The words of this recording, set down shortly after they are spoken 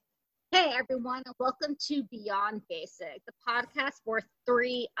everyone, and welcome to Beyond Basic, the podcast where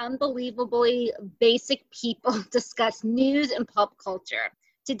three unbelievably basic people discuss news and pop culture.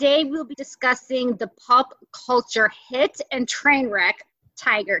 Today, we'll be discussing the pop culture hit and train wreck,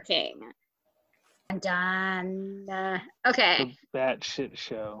 Tiger King. Done. Okay. The batshit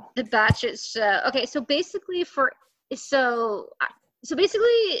show. The batshit show. Okay, so basically,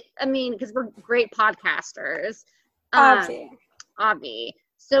 I mean, because we're great podcasters. Avi.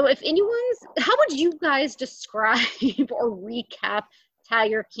 So how would you guys describe or recap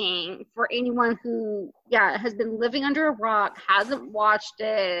Tiger King for anyone who, has been living under a rock, hasn't watched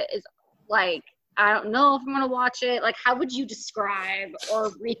it, is like, I don't know if I'm going to watch it. Like, how would you describe or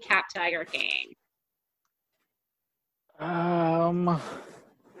recap Tiger King?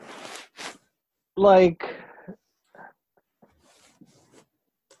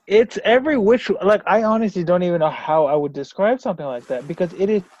 It's every which, I honestly don't even know how I would describe something like that because it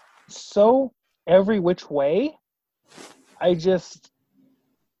is so every which way. I'm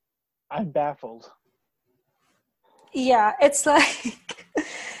baffled. Yeah, it's like,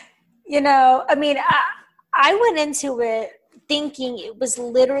 I went into it thinking it was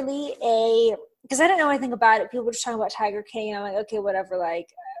literally because I didn't know anything about it. People were just talking about Tiger King, and I'm like, okay, whatever. Like,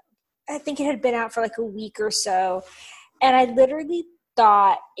 I think it had been out for like a week or so, and I literally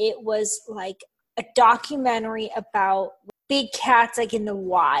thought it was like a documentary about big cats like in the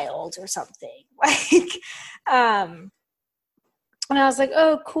wild or something. And I was like,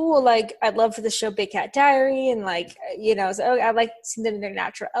 oh, cool. Like, I'd love for the show Big Cat Diary. And I like seeing them in their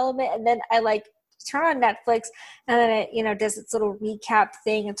natural element. And then I turn on Netflix and then it, does its little recap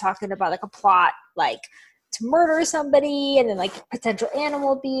thing and talking about like a plot, like to murder somebody and then like potential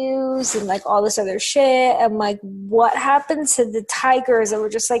animal abuse and like all this other shit. I'm like, what happens to the tigers that were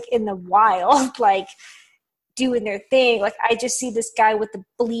just like in the wild, like doing their thing? Like, I just see this guy with the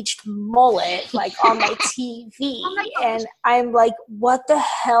bleached mullet like on my TV. And I'm like, what the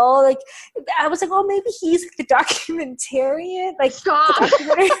hell? Like, I was like, oh, maybe he's like the documentarian, like Stop. the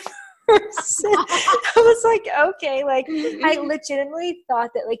documentary person. I was like, okay, like I legitimately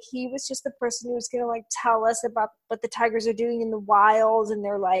thought that like he was just the person who was gonna like tell us about what the tigers are doing in the wild and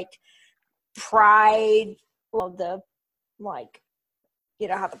their like pride, how the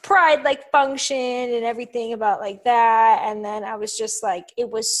pride like function and everything about like that. And then I was just like, it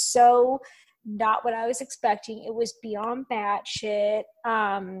was so not what I was expecting. It was beyond batshit.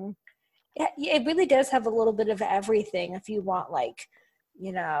 It really does have a little bit of everything if you want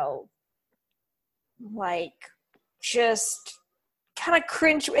just kind of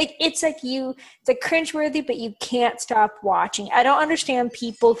cringe. It's like it's cringeworthy, but you can't stop watching. I don't understand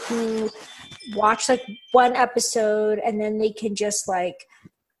people who watch like one episode and then they can just go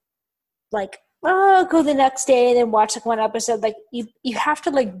the next day and then watch like one episode. Like you have to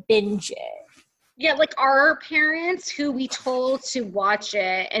like binge it. Yeah, like our parents who we told to watch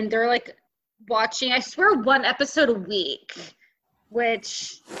it, and they're like watching, I swear, one episode a week,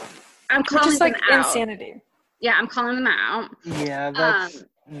 which I'm calling Which is like them out. Insanity. Yeah, I'm calling them out. Yeah, that's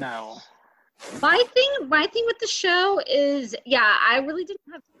no. My thing with the show is, I really didn't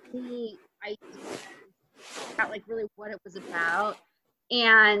have any idea about like really what it was about.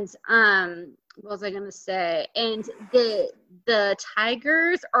 And what was I gonna say? And the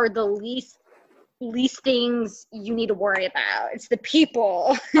tigers are the least things you need to worry about. It's the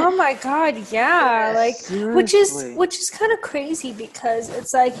people. Oh my god, yeah. Like Seriously. which is kind of crazy because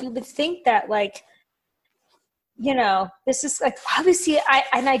it's like you would think that like, this is like obviously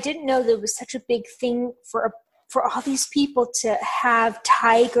I didn't know there was such a big thing for all these people to have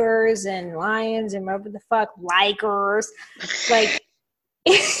tigers and lions and whatever the fuck, ligers, like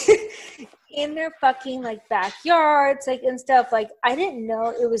in their fucking like backyards, like and stuff. Like, I didn't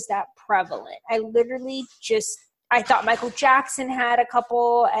know it was that prevalent. I literally I thought Michael Jackson had a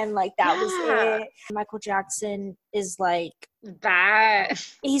couple and like that was it. Michael Jackson is like that.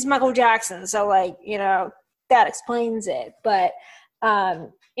 He's Michael Jackson, so like, that explains it. But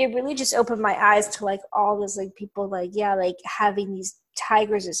it really just opened my eyes to like all those like people like having these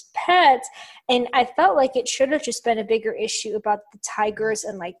tigers as pets. And I felt like it should have just been a bigger issue about the tigers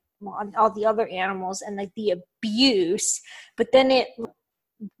and like all the other animals and like the abuse. But then it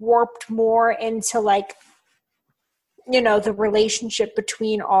warped more into like, the relationship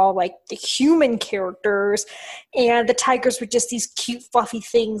between all like the human characters, and the tigers were just these cute fluffy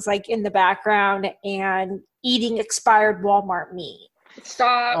things like in the background and eating expired Walmart meat.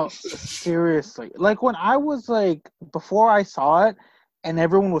 Stop. Oh, seriously. Like, when I was like, before I saw it and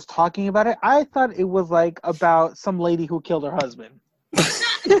everyone was talking about it, I thought it was like about some lady who killed her husband.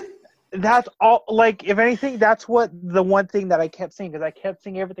 That's all. Like, if anything, that's what the one thing that I kept seeing, because I kept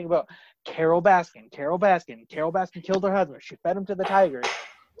seeing everything about Carol Baskin. Carol Baskin. Carol Baskin killed her husband. She fed him to the tigers.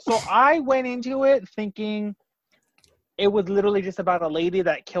 So I went into it thinking it was literally just about a lady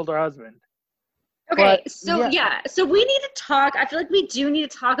that killed her husband. Okay, But, so so we need to talk. I feel like we do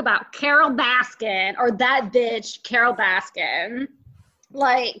need to talk about Carol Baskin, or that bitch, Carol Baskin.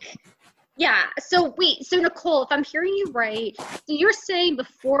 Like, yeah. So wait, so Nicole, if I'm hearing you right, so you're saying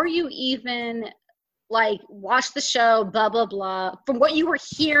before you even like watch the show, blah blah blah, from what you were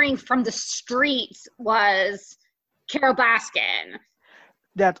hearing from the streets was Carol Baskin.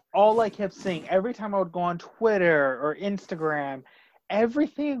 that's all I kept seeing. Every time I would go on Twitter or Instagram,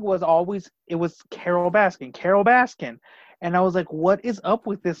 everything was always, it was Carol Baskin, Carol Baskin. And I was like, what is up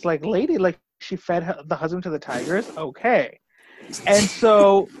with this like lady? Like, she fed the husband to the tigers? Okay. And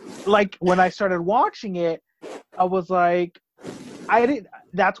so, like, when I started watching it, I was like,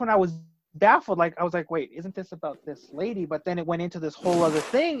 that's when I was baffled. Like, I was like, wait, isn't this about this lady? But then it went into this whole other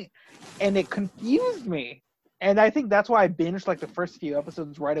thing, and it confused me. And I think that's why I binged, like, the first few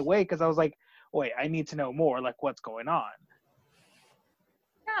episodes right away, because I was like, wait, I need to know more, like, what's going on.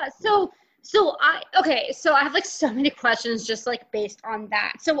 Yeah, so I have like so many questions just like based on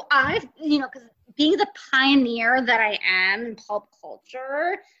that. So I've, because being the pioneer that I am in pulp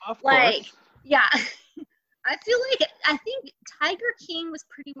culture, Of like, course. yeah, I think Tiger King was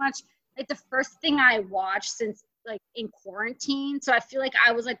pretty much like the first thing I watched since like in quarantine. So I feel like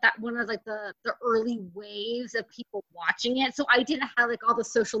I was like that one of like the early waves of people watching it. So I didn't have like all the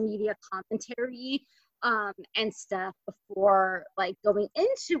social media commentary and stuff before like going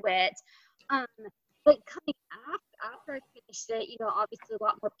into it. But coming after I finished it, obviously a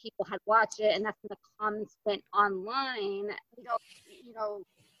lot more people had watched it, and that's when the comments went online.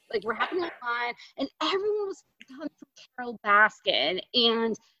 Like we're happening online, and everyone was coming from Carol Baskin,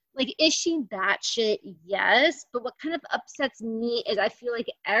 and like, is she batshit? Yes, but what kind of upsets me is I feel like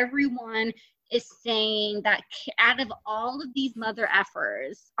everyone is saying that out of all of these mother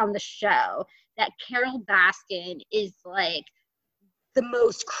effers on the show, that Carol Baskin is like the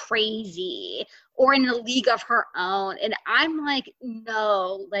most crazy or in a league of her own. And I'm like,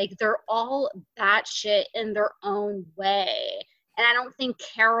 no, like they're all batshit in their own way. And I don't think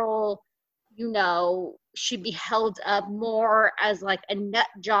Carol, should be held up more as like a nut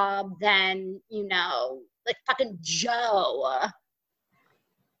job than, like fucking Joe.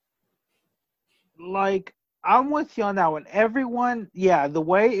 Like, I'm with you on that one. Everyone, the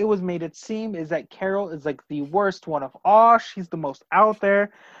way it was made it seem is that Carol is like the worst one of all. She's the most out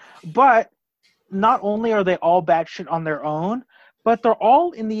there. But not only are they all batshit on their own, but they're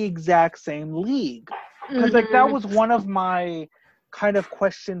all in the exact same league. Because like that was one of my kind of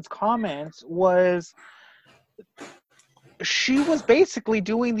comments was she was basically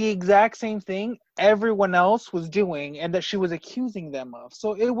doing the exact same thing everyone else was doing and that she was accusing them of.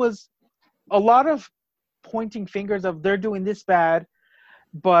 So it was a lot of pointing fingers of they're doing this bad,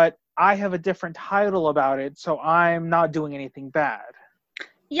 but I have a different title about it, so I'm not doing anything bad.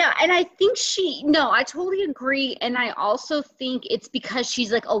 Yeah, and I think I totally agree. And I also think it's because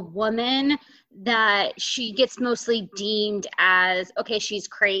she's like a woman that she gets mostly deemed as, okay, she's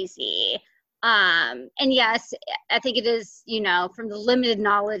crazy. And yes, I think it is, from the limited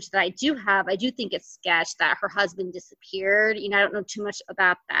knowledge that I do have, I do think it's sketch that her husband disappeared. I don't know too much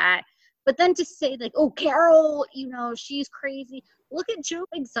about that. But then to say like, oh, Carol, she's crazy. Look at Joe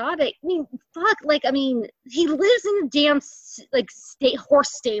Exotic. I mean, fuck. Like, I mean, he lives in a damn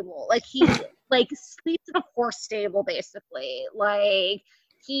horse stable. Like he like sleeps in a horse stable basically. Like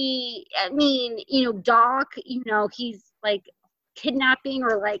Doc. He's like kidnapping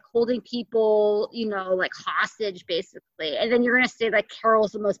or like holding people, like hostage basically. And then you're gonna say that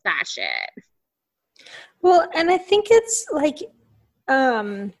Carol's the most batshit. Well, and I think it's like,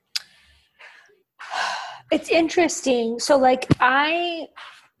 it's interesting. So like I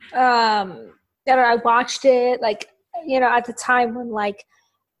watched it like, at the time when like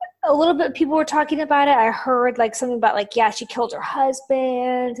a little bit people were talking about it. I heard like something about like, yeah, she killed her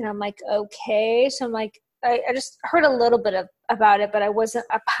husband. And I'm like, okay. So I'm like, I just heard a little bit about it, but I wasn't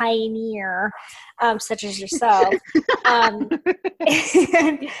a pioneer such as yourself. And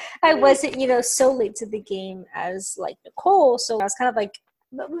I wasn't, so late to the game as like Nicole. So I was kind of like,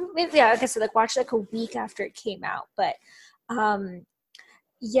 like I said, like watched like a week after it came out. But like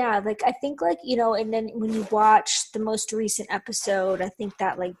I think like, and then when you watch the most recent episode, I think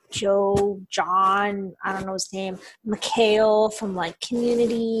that like John, I don't know his name, Mikhail from like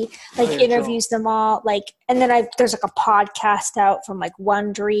Community, like interviews them all, like, and then there's like a podcast out from like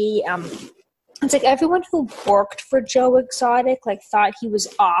Wondery, it's like everyone who worked for Joe Exotic like thought he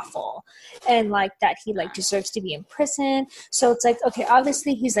was awful and like that he like deserves to be in prison. So it's like, okay,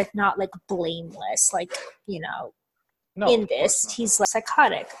 obviously he's like not like blameless, like, you know, in this he's like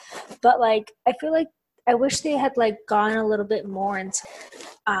psychotic, but like I feel like I wish they had like gone a little bit more into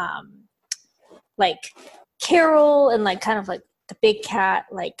like Carol and like kind of like the big cat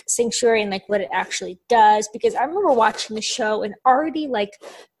like sanctuary and like what it actually does, because I remember watching the show and already like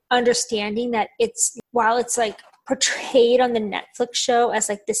understanding that it's, while it's like portrayed on the Netflix show as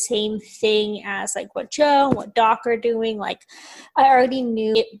like the same thing as like what Joe and what Doc are doing, like I already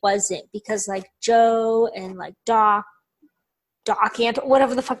knew it wasn't, because like Joe and like Doc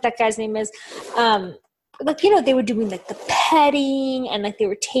whatever the fuck that guy's name is, like, you know, they were doing like the petting and like they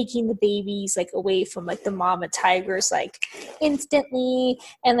were taking the babies like away from like the mama tigers like instantly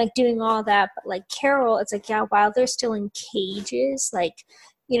and like doing all that. But like Carol, it's like, yeah, while they're still in cages, like,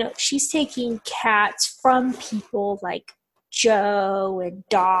 you know, she's taking cats from people like Joe and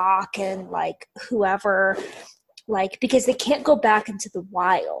Doc and like whoever, like, because they can't go back into the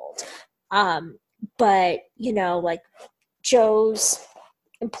wild. But, you know, like Joe's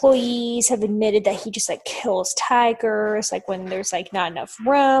employees have admitted that he just like kills tigers like when there's like not enough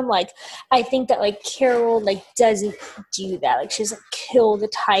room. Like I think that like Carol like doesn't do that, like she doesn't kill the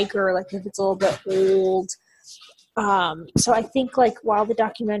tiger like if it's a little bit old. So I think like while the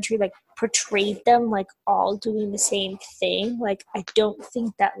documentary like portrayed them like all doing the same thing, like I don't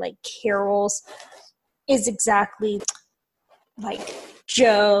think that like Carol's is exactly like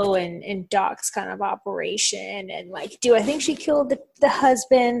Joe and Doc's kind of operation. And like, do I think she killed the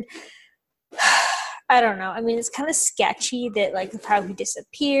husband? I don't know. I mean, it's kind of sketchy that like how he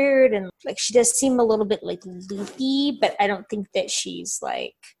disappeared, and like she does seem a little bit like loopy, but I don't think that she's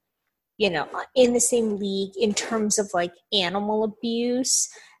like, you know, in the same league in terms of like animal abuse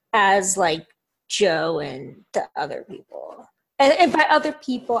as like Joe and the other people. And by other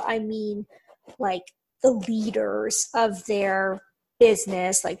people, I mean like the leaders of their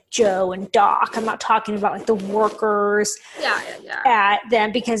business, like Joe and Doc. I'm not talking about like the workers at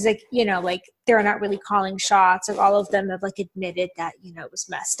them, because like, you know, like they're not really calling shots. Like all of them have like admitted that, you know, it was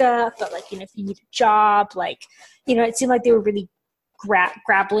messed up, but like, you know, if you need a job, like, you know, it seemed like they were really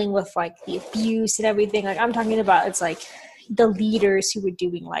grappling with like the abuse and everything. Like I'm talking about, it's like the leaders who were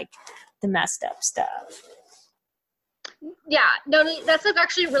doing like the messed up stuff. Yeah, no, that's like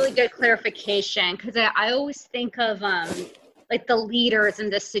actually a really good clarification, because I always think of like the leaders in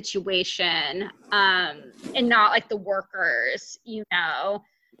this situation, and not like the workers, you know.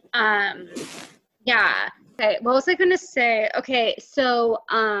 Yeah. Okay, what was I gonna say? Okay, so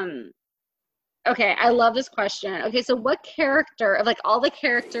okay, I love this question. Okay, so what character of like all the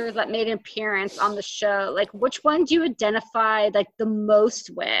characters that made an appearance on the show, like which one do you identify like the most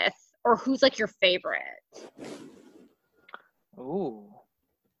with, or who's like your favorite? Ooh.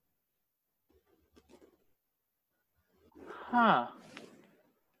 Huh.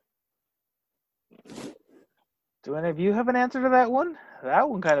 Do any of you have an answer to that one? That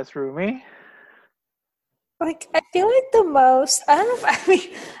one kind of threw me. Like I feel like the most, I don't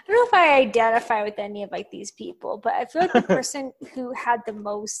know if I identify with any of like these people, but I feel like the person who had the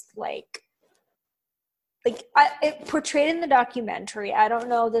most like it portrayed in the documentary. I don't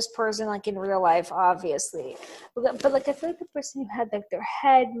know this person like in real life, obviously, but like I feel like the person who had like their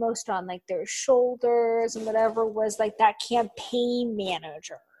head most on like their shoulders and whatever was like that campaign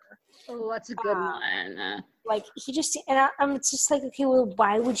manager. Oh, that's a good one. Like he just, and I'm just like, okay, well,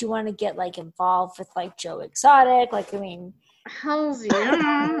 why would you want to get like involved with like Joe Exotic? Like, I mean, hell's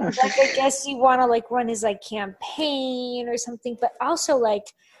yeah. like I guess you want to like run his like campaign or something, but also like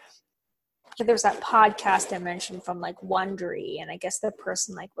there's that podcast I mentioned from like Wondery, and I guess the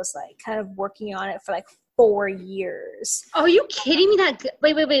person like was like kind of working on it for like 4 years. Oh, are you kidding me?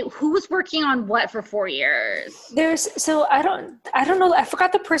 Wait. Who was working on what for 4 years? I don't know. I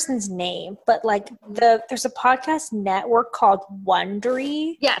forgot the person's name, but like there's a podcast network called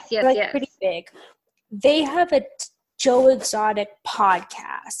Wondery. Yes. Like pretty big. They have a Joe Exotic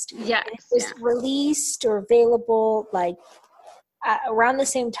podcast. Yes. It was released or available like around the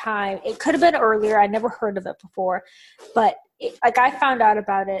same time. It could have been earlier. I never heard of it before, but like I found out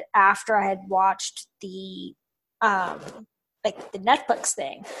about it after I had watched the like the Netflix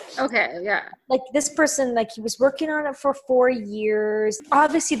thing. Okay, yeah. Like this person, like he was working on it for 4 years.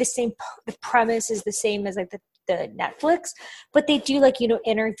 Obviously the premise is the same as like the Netflix, but they do like, you know,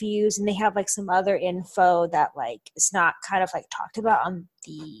 interviews, and they have like some other info that like is not kind of like talked about on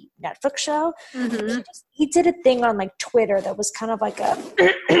the Netflix show. Mm-hmm. He did a thing on like Twitter that was kind of like a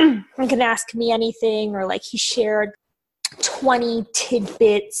you can ask me anything, or like he shared 20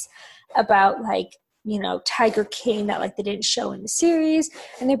 tidbits about like, you know, Tiger King that like they didn't show in the series.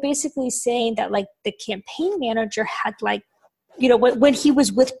 And they're basically saying that like the campaign manager had like, you know, when he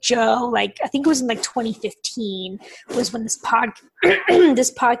was with Joe, like I think it was in like 2015 was when this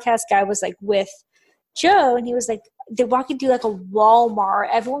podcast guy was like with Joe, and he was like, they're walking through like a Walmart.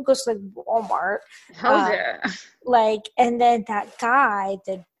 Everyone goes to like Walmart. Like, and then that guy,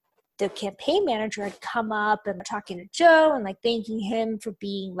 the campaign manager had come up and talking to Joe and like thanking him for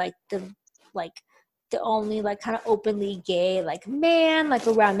being like the only like kind of openly gay like man like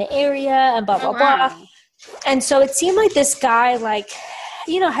around the area and blah blah blah. And so it seemed like this guy like,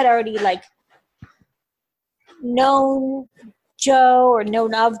 you know, had already like known Joe or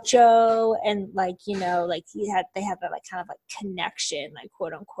known of Joe, and like, you know, like they had that like kind of like connection, like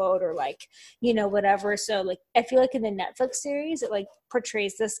quote unquote, or like, you know, whatever. So like I feel like in the Netflix series it like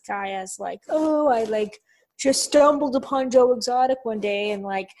portrays this guy as like, oh, I like just stumbled upon Joe Exotic one day and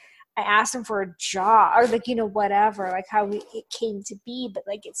like I asked him for a job or like, you know, whatever, like how it came to be. But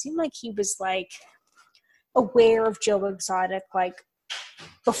like it seemed like he was like aware of Joe Exotic like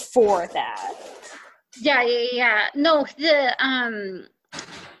before that. Yeah. No, the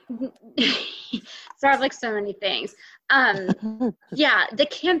so I have like so many things. Yeah, the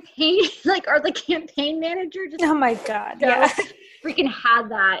campaign or the campaign manager just oh my god, yeah, freaking had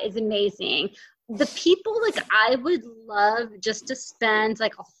that is amazing. The people like I would love just to spend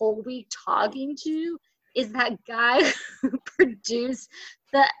like a whole week talking to is that guy who produced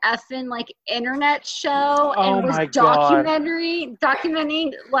the effing like internet show and was documenting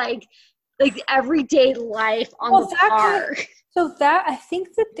like everyday life on the park. So that I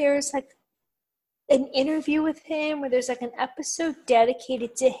think that there's like an interview with him where there's like an episode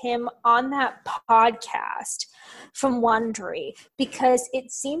dedicated to him on that podcast from Wondery, because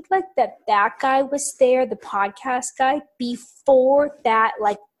it seemed like that guy was there, the podcast guy, before that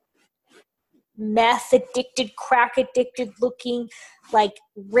like meth addicted, crack addicted looking like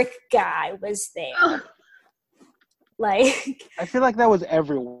Rick guy was there. Like I feel like that was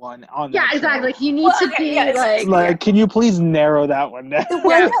everyone on that. Yeah, exactly. Like you need to be like can you please narrow that one down? The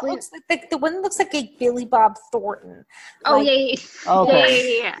one that looks like the one that looks like a Billy Bob Thornton. Oh like, yeah.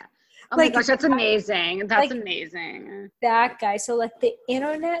 Okay. Yeah. Oh my gosh, that's amazing. That's amazing. That guy. So like the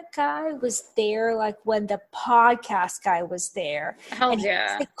internet guy was there like when the podcast guy was there. Hell and yeah.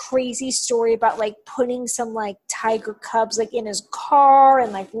 He has a crazy story about like putting some like tiger cubs like in his car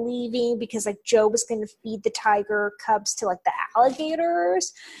and like leaving because like Joe was going to feed the tiger cubs to like the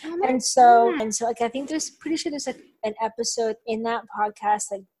alligators. And so like I think pretty sure there's like an episode in that podcast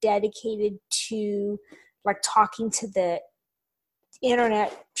like dedicated to like talking to the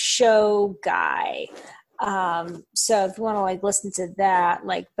internet show guy. So if you want to like listen to that,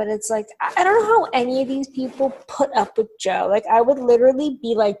 like, but it's like I don't know how any of these people put up with Joe. Like I would literally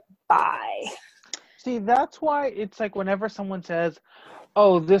be like, bye. See, that's why it's like whenever someone says,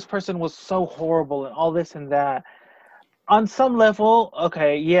 oh, this person was so horrible and all this and that, on some level,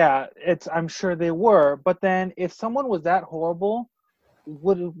 okay, yeah, I'm sure they were, but then if someone was that horrible,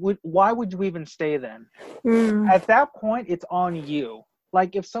 why would you even stay then? At that point, it's on you.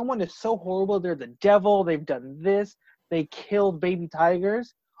 Like if someone is so horrible, they're the devil, they've done this, they killed baby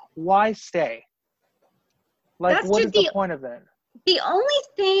tigers, why stay? Like what is the point of it? The only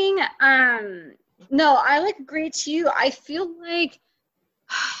thing, no, I like agree to you. I feel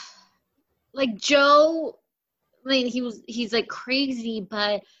like Joe, I mean, he's like crazy,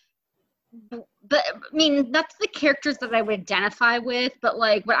 but I mean, that's the characters that I would identify with, but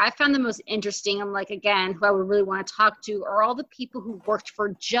like what I found the most interesting, I'm like, again, who I would really want to talk to are all the people who worked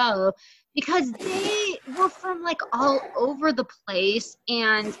for Joe, because they were from like all over the place,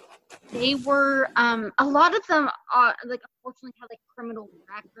 and they were a lot of them like unfortunately had like criminal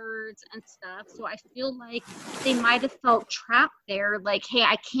records and stuff, so I feel like they might have felt trapped there, like, hey,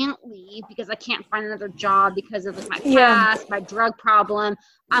 I can't leave because I can't find another job because of like my past, my drug problem,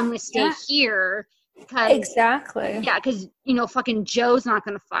 I'm gonna stay here because because you know fucking Joe's not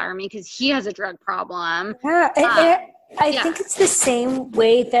gonna fire me because he has a drug problem. I think it's the same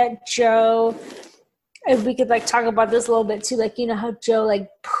way that Joe, and we could like talk about this a little bit too, like, you know how Joe like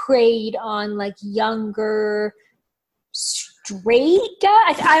preyed on like younger straight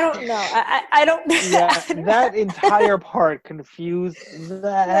guy. I don't know. I don't. Yeah, that entire part confused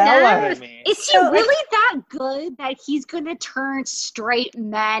the hell out of me. Is he really that good that he's gonna turn straight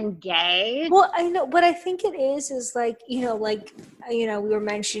men gay? Well, I know what I think it is like, you know, we were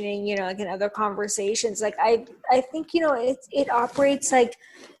mentioning, you know, like in other conversations, like I think, you know, it operates like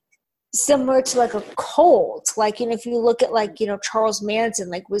similar to like a cult. Like, you know, if you look at like, you know, Charles Manson,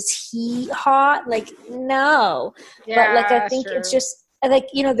 like, was he hot? Like, no. Yeah, but like I think it's just and like,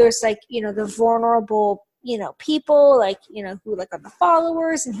 there's like, the vulnerable, people like, who like are the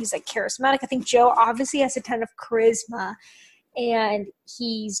followers, and he's like charismatic. I think Joe obviously has a ton of charisma, and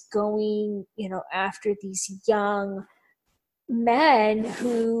he's going, after these young men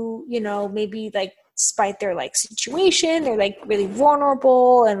who, maybe like despite their like situation, they're like really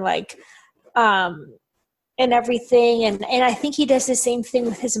vulnerable and like, and everything. And I think he does the same thing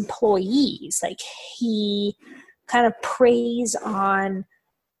with his employees. Like he kind of preys on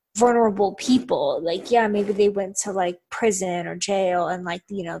vulnerable people. Like, yeah, maybe they went to like prison or jail and like,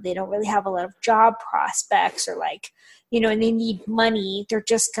 they don't really have a lot of job prospects or like, and they need money. They're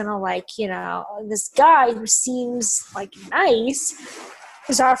just gonna like, this guy who seems like nice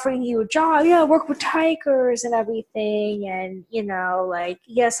is offering you a job. Yeah, work with tigers and everything. And, like,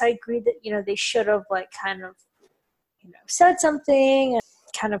 yes, I agree that, they should have like kind of, said something and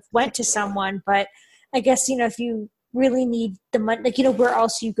kind of went to someone. But I guess, if you really need the money, like, where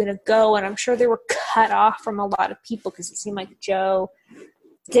else are you going to go? And I'm sure they were cut off from a lot of people because it seemed like Joe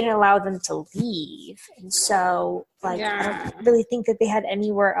didn't allow them to leave. And so, like, I don't really think that they had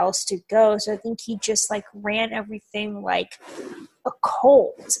anywhere else to go. So I think he just, like, ran everything like a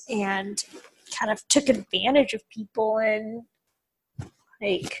cult and kind of took advantage of people. And,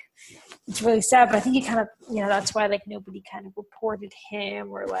 like, it's really sad. But I think he kind of, that's why, like, nobody kind of reported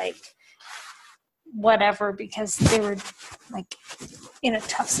him or, like, whatever, because they were, like, in a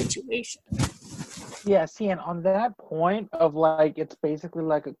tough situation. Yeah, see, and on that point of like, it's basically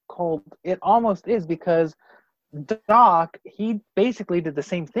like a cult, it almost is, because Doc, he basically did the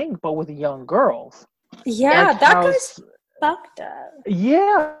same thing, but with young girls. Yeah, like that guy's fucked up.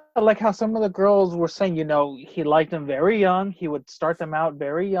 Yeah, like how some of the girls were saying, he liked them very young. He would start them out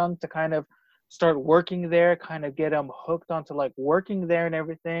very young to kind of start working there, kind of get them hooked onto like working there and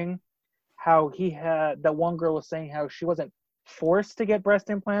everything. How he had, that one girl was saying how she wasn't forced to get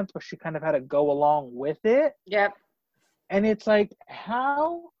breast implants, but she kind of had to go along with it. Yep. And it's like,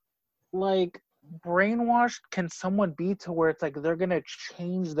 how like brainwashed can someone be to where it's like they're gonna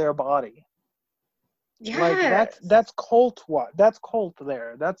change their body? Yeah. Like that's cult. That's cult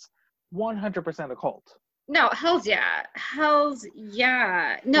there. That's 100% a cult. No, hell's yeah.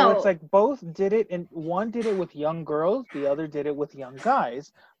 No. So it's like both did it, and one did it with young girls, the other did it with young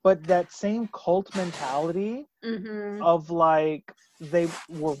guys. But that same cult mentality of like, they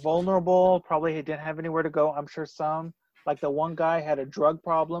were vulnerable, probably didn't have anywhere to go. I'm sure some, like the one guy had a drug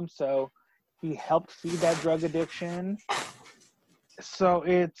problem, so he helped feed that drug addiction. So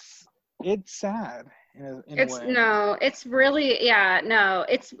it's sad. It's really,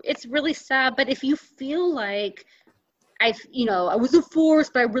 it's really sad. But if you feel like I wasn't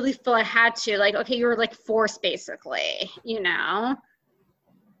forced, but I really feel I had to, like, okay, you were like forced basically,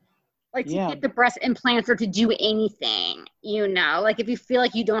 like to get the breast implants or to do anything, like if you feel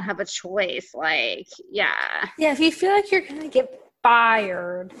like you don't have a choice, like, if you feel like you're gonna get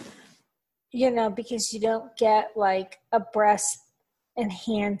fired, because you don't get like a breast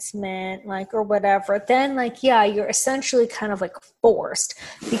enhancement, like, or whatever, then like, you're essentially kind of like forced,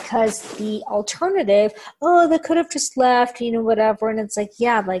 because the alternative, they could have just left, whatever. And it's like,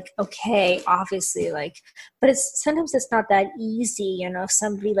 like, okay, obviously, like, but sometimes it's not that easy, if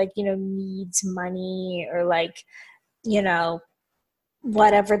somebody like, needs money or like,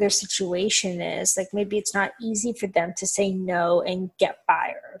 whatever their situation is, like maybe it's not easy for them to say no and get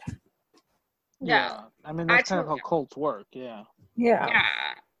fired. Yeah. I mean, that's kind of how cults work. Yeah.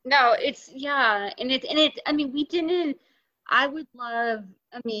 No, it's, I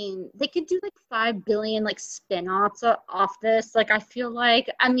mean, they could do like 5 billion like spin-offs off this. Like, I feel like,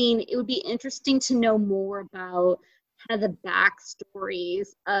 it would be interesting to know more about kind of the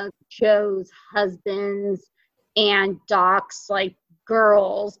backstories of Joe's husbands and Doc's like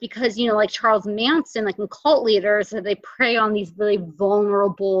girls, because, like Charles Manson, like in cult leaders, they prey on these really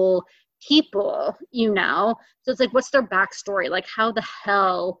vulnerable people, so it's like, what's their backstory? Like, how the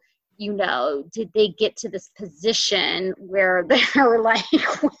hell, did they get to this position where they're like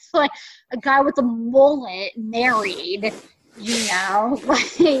with like a guy with a mullet married,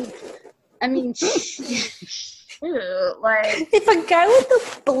 like, I mean, like, if a guy with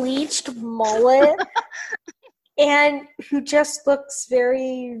a bleached mullet and who just looks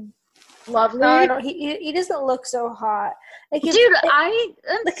very lovely, he doesn't look so hot. Like, dude, I'm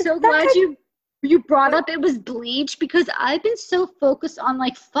like, so glad you brought up it was bleach, because I've been so focused on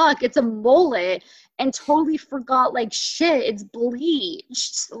like, fuck, it's a mullet, and totally forgot, like, shit, it's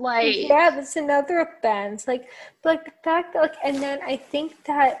bleached. Like, that's another offense. Like, but like the fact that, like, and then I think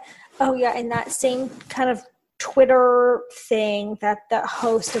that, in that same kind of Twitter thing that the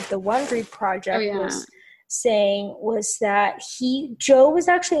host of the Wondery Project was saying was that Joe was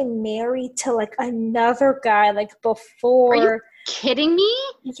actually married to like another guy like before. Are you kidding me?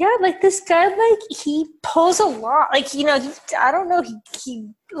 Yeah, like this guy, like he pulls a lot. Like, you know, I don't know, he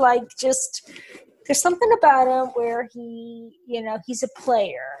like just there's something about him where he, you know, he's a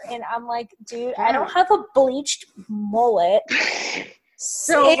player, and I'm like, dude, I don't have a bleached mullet.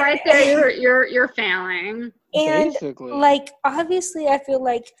 So right there, you're failing. And basically, like obviously, I feel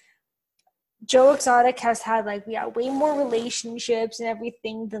like Joe Exotic has had like way more relationships and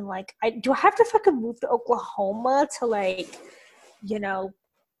everything than like I have to fucking move to Oklahoma to like, you know,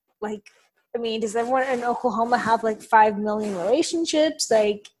 like, I mean, does everyone in Oklahoma have like 5 million relationships?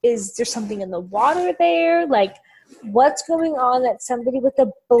 Like, is there something in the water there? Like, what's going on that somebody with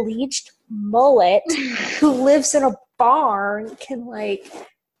a bleached mullet who lives in a barn can like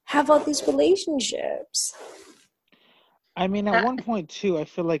have all these relationships? I mean, at one point too, I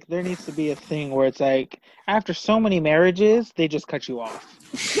feel like there needs to be a thing where it's like after so many marriages, they just cut you off.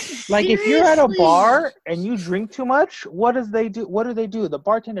 Like if you're at a bar and you drink too much, what do they do? The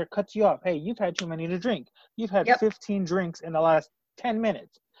bartender cuts you off. Hey, you've had too many to drink. You've had 15 drinks in the last 10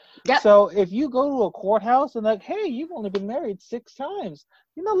 minutes. Yep. So if you go to a courthouse and like, hey, you've only been married 6 times,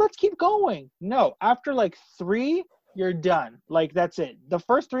 you know, let's keep going. No, after like 3, you're done. Like that's it. The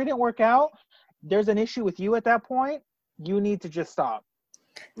first 3 didn't work out. There's an issue with you at that point. You need to just stop.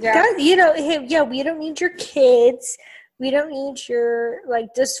 Yeah. You know, hey, we don't need your kids. We don't need your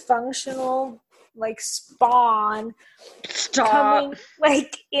like dysfunctional like spawn coming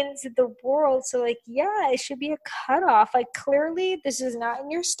like into the world. So like, yeah, it should be a cutoff. Like clearly this is not in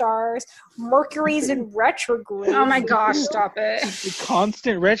your stars. Mercury's in retrograde. Oh my gosh, stop it. It's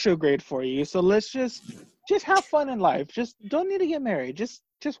constant retrograde for you. So let's just have fun in life. Just don't need to get married. Just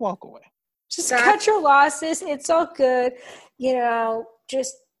walk away. Just cut your losses. It's all good. You know,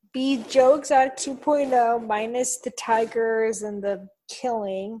 just be Joe Exotic 2.0 minus the tigers and the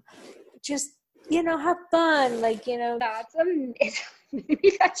killing. Just, you know, have fun. Like, you know. That's amazing.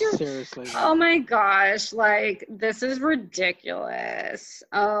 Seriously. Oh my gosh. Like, this is ridiculous.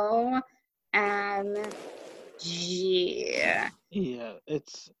 OMG. Yeah,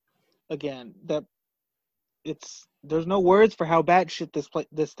 it's, again, there's no words for how bad shit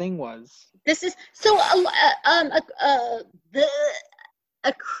this thing was. This is so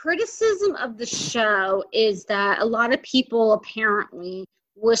a criticism of the show is that a lot of people apparently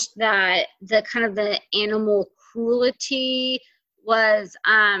wish that the animal cruelty was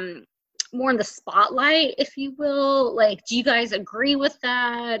more in the spotlight, if you will. Like, do you guys agree with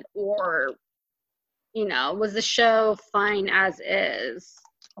that, or, you know, was the show fine as is?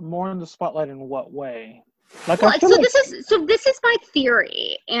 More in the spotlight in what way? Like, well, this is my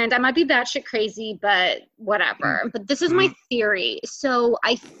theory, and I might be batshit crazy, but whatever. But this is my theory. So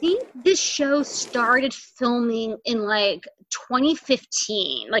I think this show started filming in like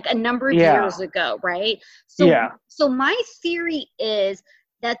 2015, like a number of years ago, right? So my theory is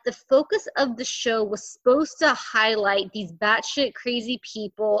that the focus of the show was supposed to highlight these batshit crazy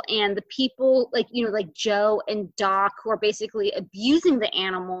people and the people like, you know, like Joe and Doc, who are basically abusing the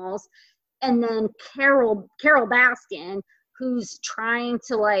animals. And then Carol Baskin, who's trying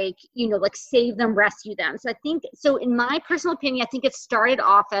to like, you know, like save them, rescue them. So I think, so in my personal opinion, I think it started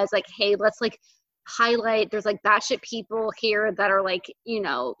off as like, hey, let's like highlight, there's like batshit people here that are like, you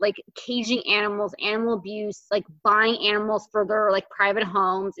know, like caging animals, animal abuse, like buying animals for their like private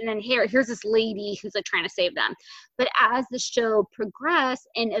homes. And then here's this lady who's like trying to save them. But as the show progressed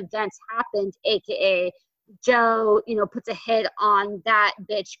and events happened, AKA Joe, you know, puts a hit on that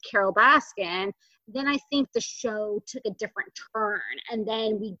bitch, Carol Baskin, then I think the show took a different turn. And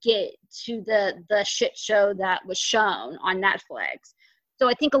then we get to the shit show that was shown on Netflix. So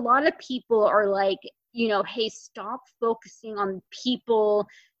I think a lot of people are like, you know, hey, stop focusing on people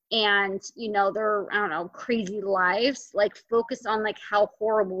and, you know, their, I don't know, crazy lives. Like, focus on like how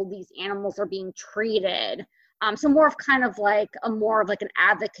horrible these animals are being treated. So more of kind of like an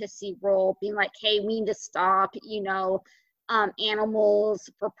advocacy role, being like, hey, we need to stop, you know, animals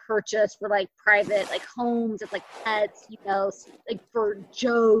for purchase for like private like homes and like pets, you know, like for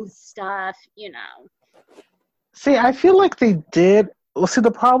Joe's stuff, you know. See, I feel like they did. Well, see, the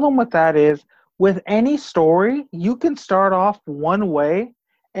problem with that is with any story, you can start off one way,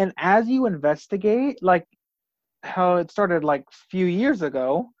 and as you investigate, like how it started like a few years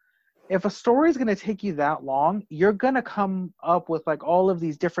ago, if a story is going to take you that long, you're going to come up with like all of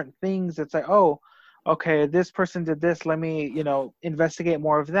these different things. It's like, oh, okay, this person did this. Let me, you know, investigate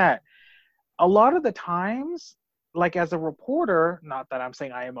more of that. A lot of the times, like as a reporter, not that I'm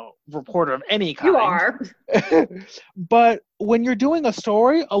saying I am a reporter of any kind. You are. But when you're doing a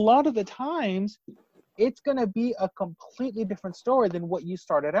story, a lot of the times it's going to be a completely different story than what you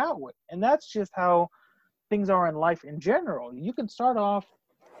started out with. And that's just how things are in life in general. You can start off,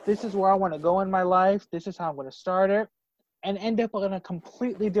 this is where I want to go in my life, this is how I'm going to start it, and end up in a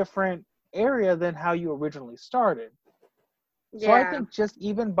completely different area than how you originally started. Yeah. So I think just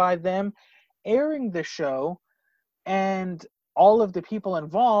even by them airing the show and all of the people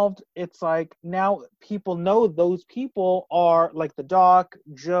involved, it's like now people know those people are like the Doc,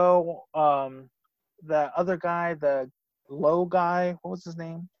 Joe, the other guy, the low guy, what was his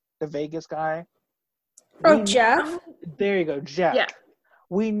name? The Vegas guy. Jeff. There you go, Jeff. Yeah.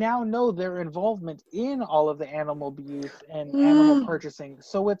 We now know their involvement in all of the animal abuse and animal purchasing.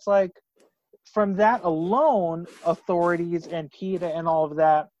 So it's like, from that alone, authorities and PETA and all of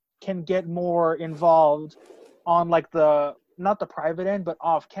that can get more involved on like not the private end, but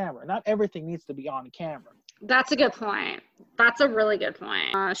off camera. Not everything needs to be on camera. That's a good point. That's a really good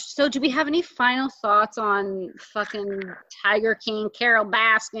point. So do we have any final thoughts on fucking Tiger King, Carol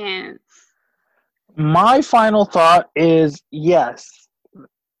Baskin? My final thought is, yes,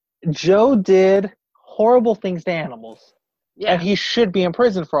 Joe did horrible things to animals. Yeah. And he should be in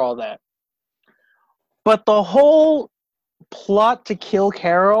prison for all that. But the whole plot to kill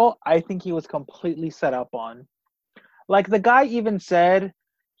Carol, I think he was completely set up on. Like, the guy even said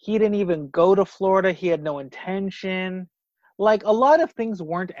he didn't even go to Florida. He had no intention. Like, a lot of things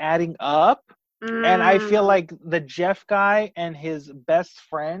weren't adding up. And I feel like the Jeff guy and his best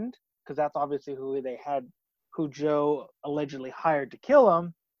friend, because that's obviously who Joe allegedly hired to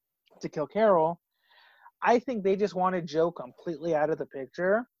kill Carol, I think they just wanted Joe completely out of the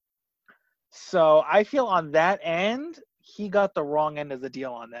picture. So I feel on that end, he got the wrong end of the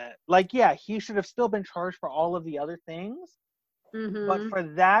deal on that. Like, yeah, he should have still been charged for all of the other things. Mm-hmm. But for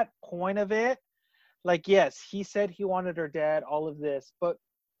that point of it, like, yes, he said he wanted her dead, all of this. But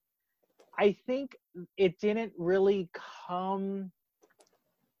I think it didn't really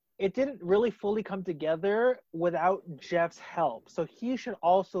fully come together without Jeff's help. So he should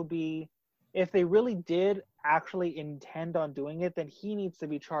also be, if they really did actually intend on doing it, then he needs to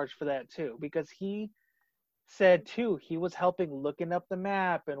be charged for that too. Because he said too, he was helping looking up the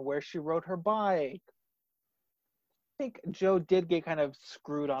map and where she rode her bike. I think Joe did get kind of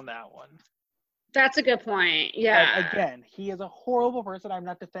screwed on that one. That's a good point. Yeah. And again, he is a horrible person. I'm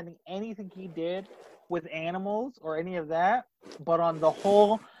not defending anything he did with animals or any of that. But on the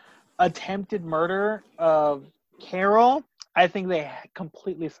whole attempted murder of Carol, I think they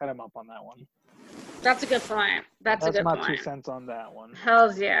completely set him up on that one. That's a good point. That's a good point. That's my 2 cents on that one.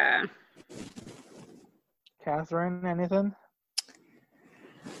 Hells yeah. Catherine, anything?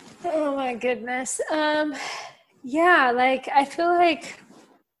 Oh my goodness. Yeah, like I feel like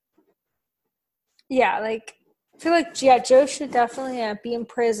Joe should definitely be in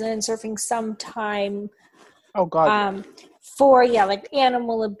prison serving some time. Oh God. For like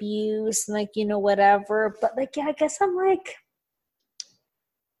animal abuse and like, whatever. But like, yeah, I guess I'm like,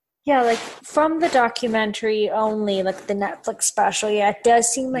 yeah, like from the documentary only, like the Netflix special, yeah, it does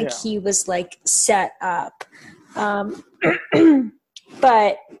seem like he was like set up. But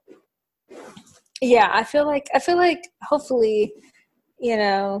yeah, I feel like hopefully,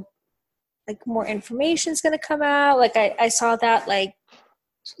 like more information is going to come out. Like I saw that, like,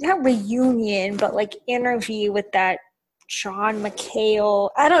 not reunion, but like interview with that John McHale.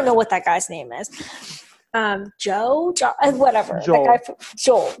 I don't know what that guy's name is. Joe, whatever. Joel. That guy,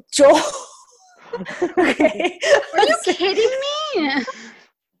 Joel. Okay. Are you kidding me?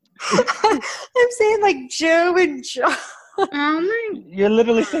 I'm saying like Joe and John. You're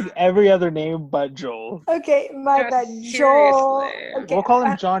literally saying every other name but Joel. Okay, my bad. Joel. Okay. We'll call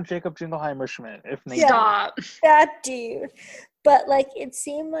him John Jacob Jingleheimer Schmidt if named. Stop. That dude. But like it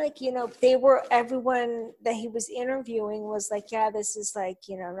seemed like, everyone that he was interviewing was like, yeah, this is like,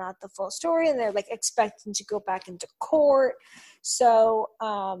 not the full story, and they're like expecting to go back into court. So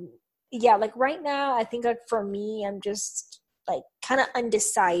like right now I think like for me, I'm just like kind of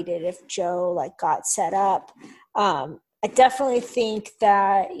undecided if Joe like got set up. I definitely think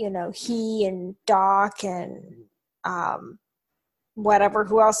that, he and Doc and whatever,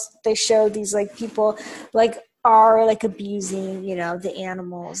 who else they showed, these like people like are like abusing, the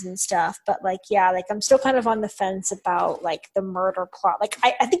animals and stuff. But like, yeah, like I'm still kind of on the fence about like the murder plot. Like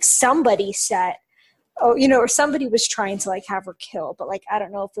I think somebody said, or somebody was trying to like have her killed, but like I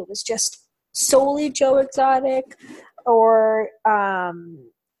don't know if it was just solely Joe Exotic or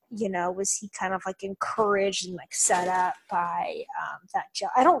was he kind of like encouraged and like set up by that Jeff?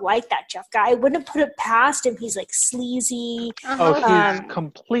 I don't like that Jeff guy. I wouldn't put it past him. He's like sleazy. Oh, he's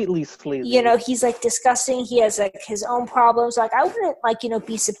completely sleazy. He's like disgusting. He has like his own problems. Like I wouldn't like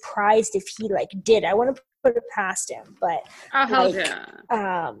be surprised if he like did. I wouldn't put it past him. But I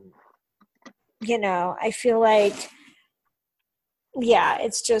feel like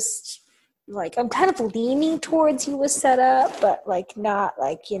it's just. Like I'm kind of leaning towards he was set up, but like not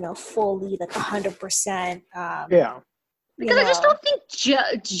like fully like 100%. Yeah, because I just don't think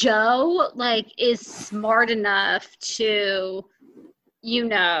Joe like is smart enough to,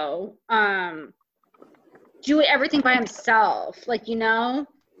 do everything by himself. Like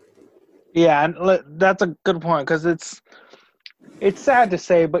Yeah, and that's a good point because it's sad to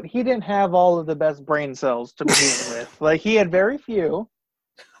say, but he didn't have all of the best brain cells to begin with. Like he had very few.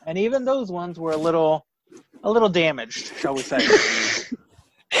 And even those ones were a little damaged, shall we say?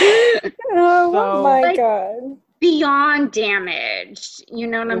 Oh my god! Beyond damaged, you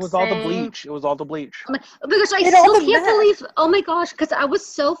know what I'm saying? It was all the bleach. It was all the bleach. Because I still can't believe. Oh my gosh! Because I was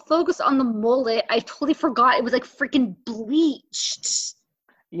so focused on the mullet, I totally forgot it was like freaking bleached.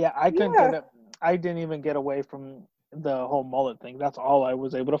 Yeah, I couldn't get it. I didn't even get away from the whole mullet thing. That's all I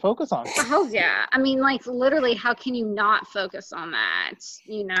was able to focus on. Hell yeah. I mean, like, literally, how can you not focus on that,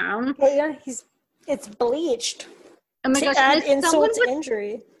 But yeah, it's bleached. Oh my gosh, add insult to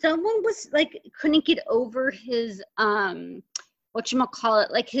injury. Someone was, like, couldn't get over his,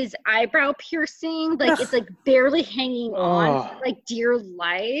 whatchamacallit, like, his eyebrow piercing. Like, it's, like, barely hanging on for, like, dear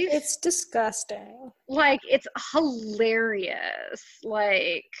life. It's disgusting. Like, it's hilarious.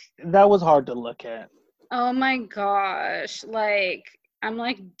 Like... That was hard to look at. Oh my gosh, like, I'm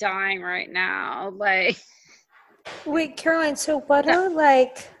like dying right now. Like, wait, Caroline, so what are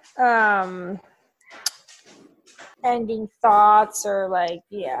like ending thoughts or like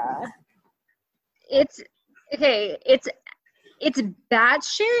it's okay, it's bad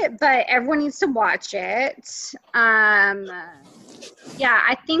shit, but everyone needs to watch it. I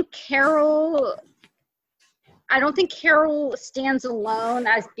don't think Carol stands alone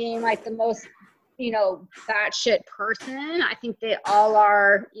as being like the most batshit person. I think they all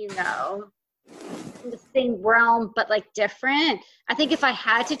are, in the same realm, but like different. I think if I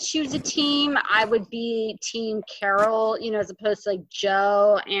had to choose a team, I would be Team Carol, as opposed to like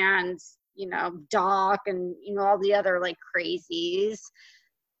Joe and, Doc and, all the other like crazies.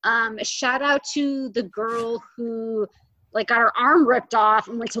 Shout out to the girl who like got her arm ripped off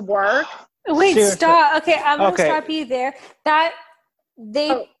and went to work. Wait, seriously? Stop. Okay, I'm going to stop you there. That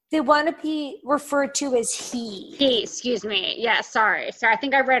they want to be referred to as he. He, excuse me. Yeah, sorry. I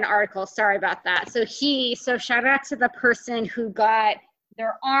think I read an article. Sorry about that. So shout out to the person who got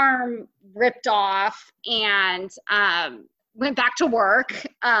their arm ripped off and went back to work.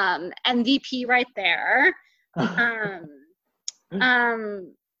 MVP right there. Yeah,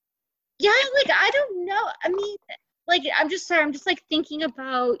 like, I don't know. I mean, like, I'm just like thinking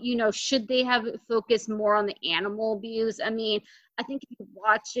about, should they have focused more on the animal abuse? I mean, I think if you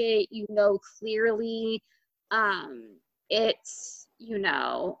watch it, clearly it's,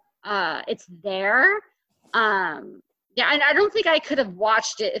 it's there. And I don't think I could have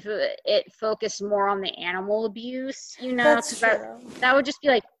watched it if it focused more on the animal abuse, That's true. That would just be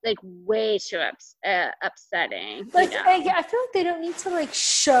like way too upsetting. Like, I feel like they don't need to like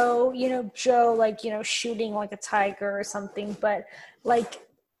show, Joe, like, shooting like a tiger or something, but like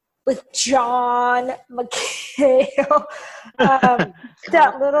with John McHale,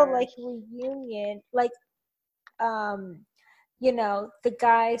 that little like reunion, like, the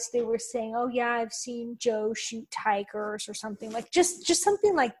guys, they were saying, oh yeah, I've seen Joe shoot tigers or something, like just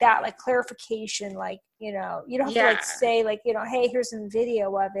something like that, like clarification, like, you don't have to like say like, hey, here's some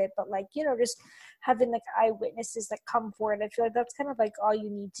video of it, but like, just having like eyewitnesses that come forward. I feel like that's kind of like all you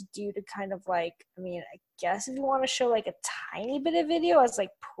need to do to kind of like, I mean, I guess if you want to show like a tiny bit of video as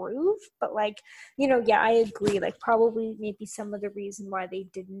like proof, but like, I agree, like probably maybe some of the reason why they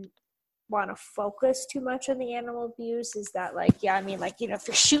didn't want to focus too much on the animal abuse is that like, I mean, like, if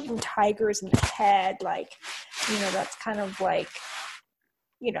you're shooting tigers in the head, like, that's kind of like,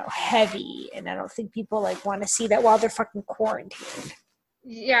 heavy, and I don't think people like want to see that while they're fucking quarantined.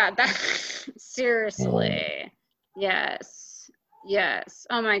 Yeah, that seriously. Yes.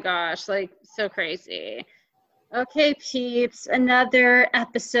 Oh my gosh, like so crazy. Okay, peeps, another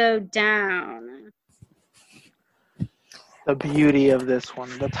episode down. The beauty of this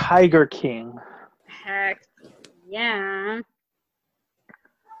one, the Tiger King. Heck yeah.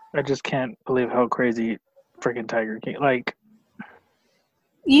 I just can't believe how crazy freaking Tiger King, like,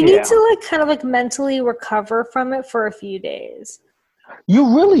 you need to like kind of like mentally recover from it for a few days.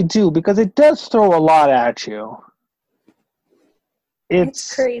 You really do, because it does throw a lot at you.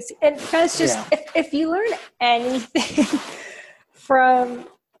 It's crazy. And guys, just if you learn anything from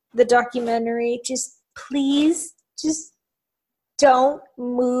the documentary, please don't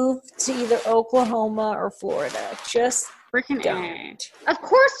move to either Oklahoma or Florida. Just Freaking don't. Of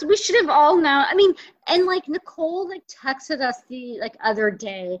course, we should have all known. I mean, and like Nicole like texted us the like other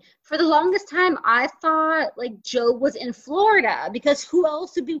day. For the longest time, I thought like Joe was in Florida because who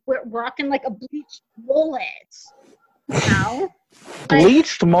else would be rocking like a bleached mullet? You know,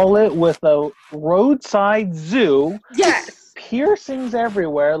 bleached mullet with a roadside zoo. Yes. Piercings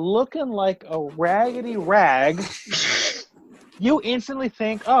everywhere, looking like a raggedy rag. You instantly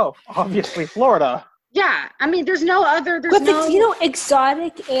think, oh, obviously Florida. Yeah, I mean, there's no other.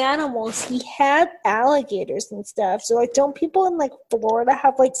 Exotic animals. He had alligators and stuff. So, like, don't people in like Florida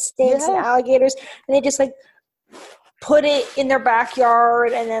have like snakes and alligators, and they just like put it in their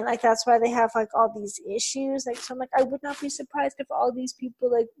backyard, and then like that's why they have like all these issues. Like, so I'm like, I would not be surprised if all these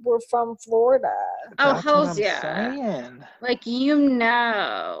people like were from Florida. Oh, hells yeah! Like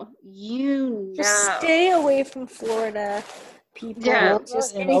just stay away from Florida, people. Yeah,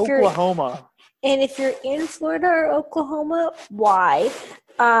 just in Oklahoma. And if you're in Florida or Oklahoma, why?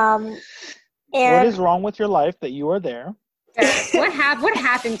 And what is wrong with your life that you are there? What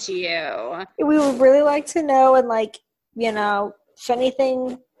happened to you? We would really like to know, and like, you know, if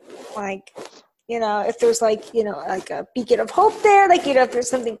anything, like, you know, if there's like, you know, like a beacon of hope there, like, you know, if there's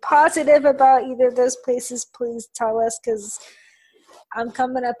something positive about either of those places, please tell us, because I'm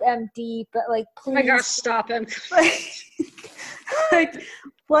coming up empty, but like, please. Oh my gosh, stop him. Like,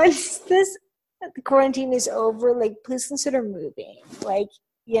 once this quarantine is over, like, please consider moving, like,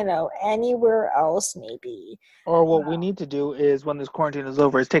 you know, anywhere else maybe. Or what we need to do is, when this quarantine is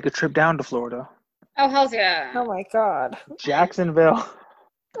over, is take a trip down to Florida. Oh, hells yeah. Oh my god. Jacksonville.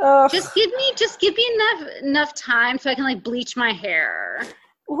 Just give me enough time so I can like bleach my hair.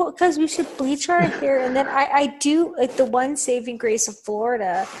 Well, because we should bleach our hair, and then I do, like, the one saving grace of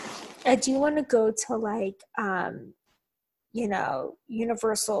Florida, I do want to go to like you know,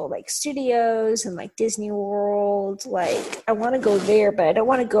 Universal like Studios and like Disney World. Like, I want to go there, but I don't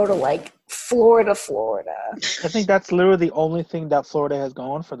want to go to like Florida. I think that's literally the only thing that Florida has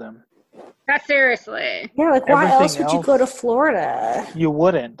going for them. Not seriously. Yeah, like, why else would you go to Florida? You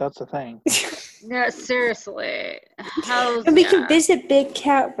wouldn't. That's the thing. No, seriously. And we can visit Big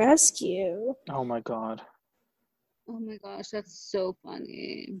Cat Rescue. Oh my god. Oh my gosh, that's so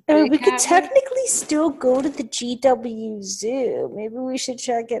funny. We could technically still go to the GW Zoo. Maybe we should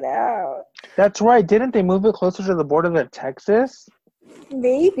check it out. That's right. Didn't they move it closer to the border than Texas?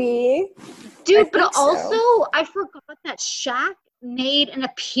 Maybe. Dude, but also, I forgot that Shaq made an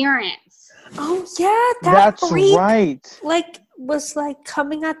appearance. Oh, yeah. That's right. Like, was like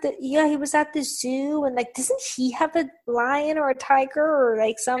coming at he was at the zoo, and like, doesn't he have a lion or a tiger or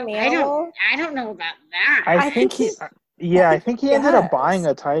like some animal? I don't know about that. I think he ended up buying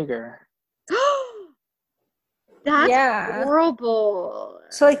a tiger. That's horrible.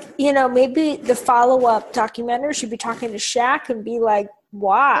 So, like, you know, maybe the follow-up documentary should be talking to Shaq and be like,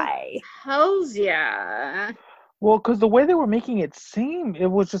 why? Hells yeah. Well, because the way they were making it seem, it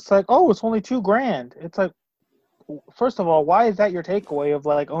was just like, oh, it's only $2,000. It's like, first of all, why is that your takeaway of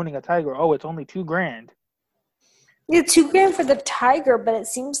like owning a tiger? Oh, it's only $2,000. Yeah, $2,000 for the tiger, but it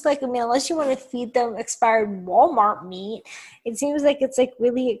seems like, I mean, unless you want to feed them expired Walmart meat, it seems like it's like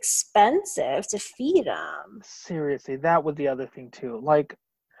really expensive to feed them. Seriously, that was the other thing too. Like,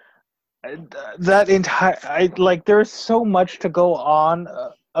 that entire, there's so much to go on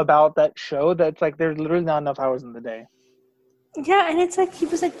about that show that's like there's literally not enough hours in the day. Yeah, and it's like he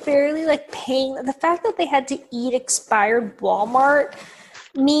was like barely like paying. The fact that they had to eat expired Walmart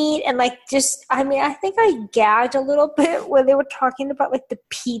meat, and like, just, I mean, I think I gagged a little bit when they were talking about like the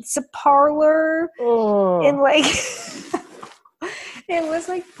pizza parlor, and like it was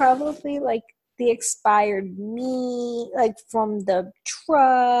like probably like the expired meat, like from the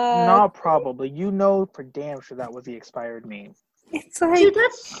truck. Not probably. You know for damn sure that was the expired meat. It's like, dude,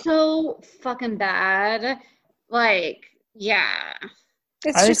 that's so fucking bad. Like, yeah.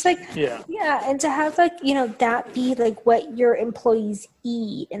 It's just like, yeah, and to have like, you know, that be like what your employees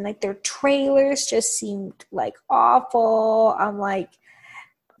eat, and like their trailers just seemed like awful. I'm like,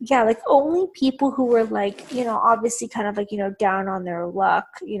 yeah, like only people who were like, you know, obviously kind of like, you know, down on their luck,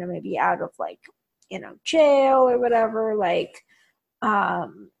 you know, maybe out of like, you know, jail or whatever, like,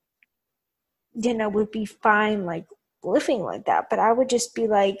 you know, would be fine like living like that. But I would just be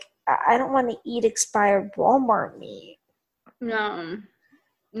like, I don't want to eat expired Walmart meat.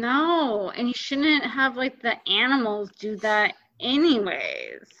 No, and you shouldn't have like the animals do that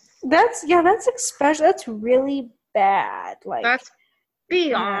anyways. That's especially, that's really bad. Like, That's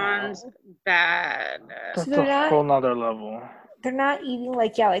beyond bad. That's they're a not- whole nother level. they're not eating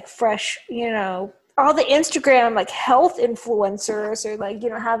like fresh, all the Instagram like health influencers are like,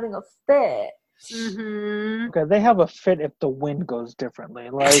 having a fit. Mm-hmm. Okay, they have a fit if the wind goes differently.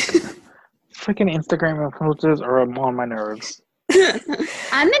 Like, freaking Instagram influencers are on my nerves.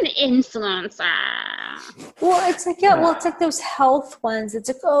 I'm an influencer. Well, it's like, it's like those health ones. It's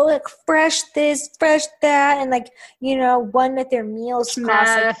like, oh, like fresh this, fresh that, and like, one that their meals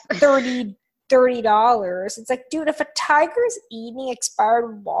cost like $30. It's like, dude, if a tiger's eating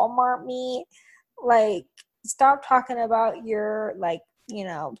expired Walmart meat, like, stop talking about your like,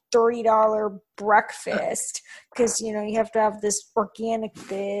 $30 breakfast, because you have to have this organic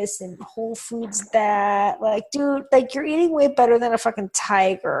this and Whole Foods that. Like, dude, like, you're eating way better than a fucking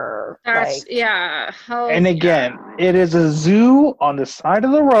tiger. That's, like, And again, it is a zoo on the side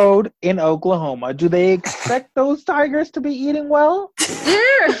of the road in Oklahoma. Do they expect those tigers to be eating well?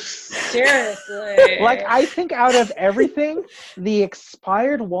 Seriously. Like, I think out of everything, the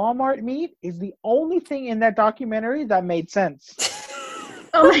expired Walmart meat is the only thing in that documentary that made sense.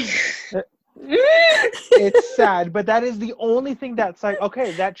 Oh my God. It's sad, but that is the only thing that's like,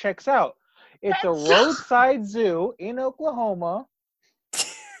 okay, that checks out. It's a roadside zoo in Oklahoma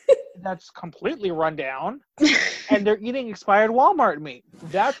that's completely run down, and they're eating expired Walmart meat.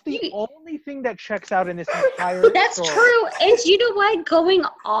 That's the only thing that checks out in this entire That's story. true. And you know what? Going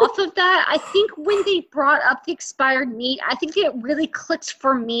off of that, I think when they brought up the expired meat, I think it really clicked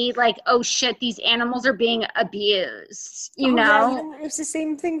for me, like, oh shit, these animals are being abused. You know? It's the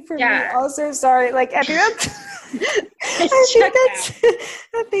same thing for me. Yeah. Also, sorry, like, I think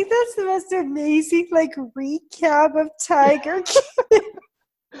that's the most amazing like recap of Tiger King.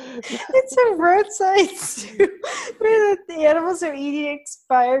 It's a roadside zoo where the animals are eating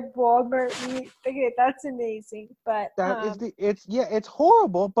expired Walmart meat. Okay, that's amazing. But it's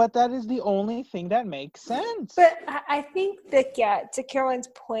horrible, but that is the only thing that makes sense. But I think that, to Caroline's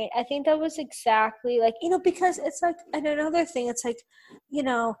point, I think that was exactly like, because it's like, and another thing, it's like,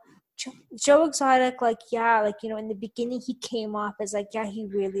 Joe Exotic, like, in the beginning he came off as like, he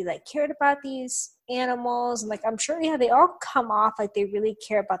really like cared about these animals, and like, I'm sure, they all come off like they really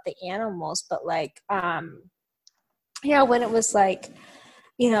care about the animals, but like, when it was like,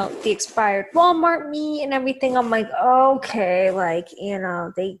 the expired Walmart meat and everything, I'm like, okay, like,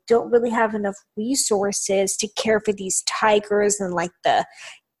 they don't really have enough resources to care for these tigers, and like the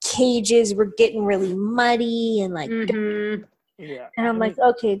cages were getting really muddy and like, Yeah. and I'm like,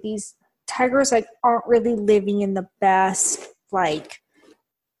 okay, these tigers like aren't really living in the best like,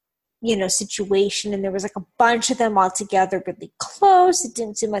 situation, and there was like a bunch of them all together really close. It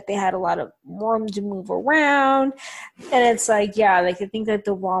didn't seem like they had a lot of room to move around, and it's like, like, I think that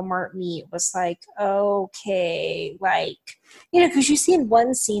the Walmart meat was like, okay, like, because you see in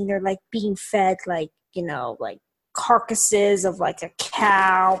one scene they're like being fed like, like carcasses of like a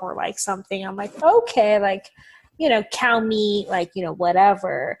cow or like something. I'm like, okay, like, cow meat, like,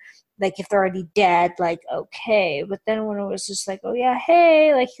 whatever. Like, if they're already dead, like, okay. But then when it was just like, oh, yeah,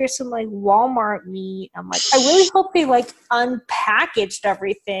 hey, like, here's some, like, Walmart meat. I'm like, I really hope they, like, unpackaged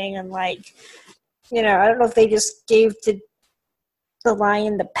everything. And, like, I don't know if they just gave the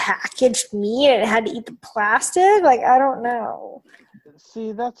lion the packaged meat and it had to eat the plastic. Like, I don't know.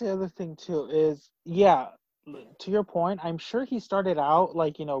 See, that's the other thing, too, is, to your point, I'm sure he started out,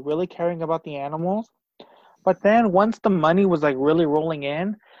 like, really caring about the animals. But then once the money was, like, really rolling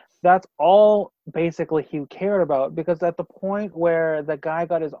in, that's all basically he cared about, because at the point where the guy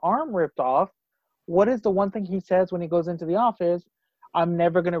got his arm ripped off, what is the one thing he says when he goes into the office? I'm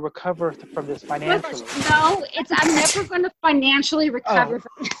never going to recover from this financially. No, it's I'm never going to financially recover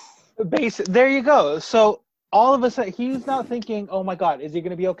from this. There you go. So all of a sudden, he's not thinking, oh my God, is he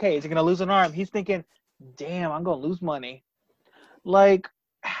going to be okay? Is he going to lose an arm? He's thinking, damn, I'm going to lose money. Like,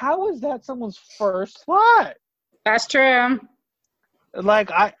 how is that someone's first thought? That's true.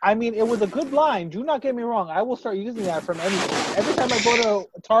 Like, I mean, it was a good line. Do not get me wrong. I will start using that from anything. Every time I go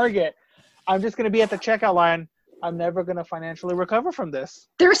to Target, I'm just going to be at the checkout line. I'm never going to financially recover from this.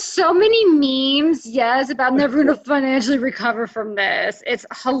 There's so many memes, about never going to financially recover from this. It's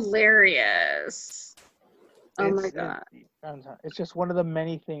hilarious. My God. It's just one of the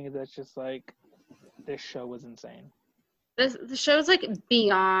many things that's just like, this show was insane. The show's like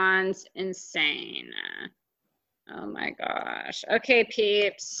beyond insane. Oh my gosh. Okay,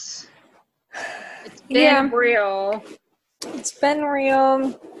 peeps. It's been real. It's been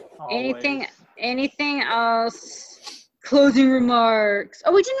real. Anything else Closing remarks.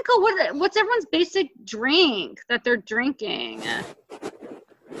 Oh, we didn't go. What's everyone's basic drink that they're drinking?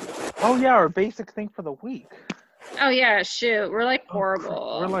 Oh yeah, our basic thing for the week. Oh yeah, shoot. We're like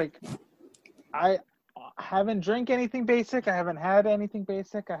horrible. We're like, I haven't drank anything basic. I haven't had anything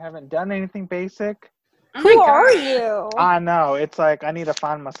basic. I haven't done anything basic. Oh Who my are God. you? I know. It's like I need to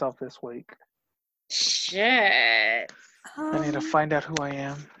find myself this week. Shit. I need to find out who I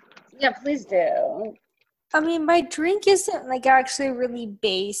am. Yeah, please do. I mean, my drink isn't like actually really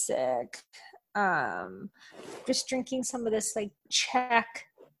basic. Just drinking some of this like Czech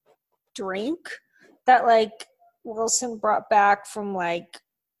drink that like Wilson brought back from like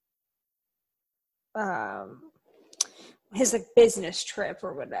his like business trip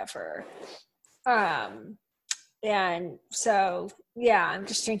or whatever. And so yeah, I'm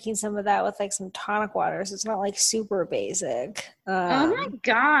just drinking some of that with like some tonic water, so it's not like super basic. Oh my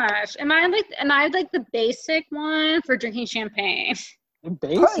gosh. Am I like the basic one for drinking champagne?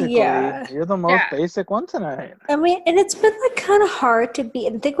 Basically, yeah. You're the most basic one tonight. I mean, and it's been like kind of hard to be.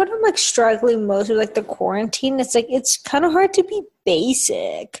 And I think what I'm like struggling most with like the quarantine, it's like it's kind of hard to be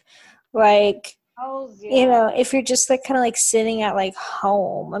basic, like. Oh, yeah. You know, if you're just like kind of like sitting at like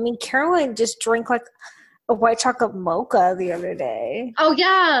home. I mean, Caroline just drank like a white chocolate mocha the other day. Oh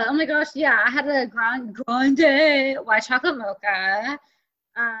yeah. Oh my gosh. Yeah. I had a grande white chocolate mocha.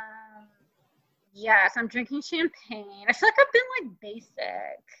 Yes, I'm drinking champagne. I feel like I've been like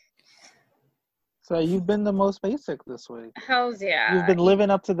basic. So you've been the most basic this week. Hells yeah. You've been living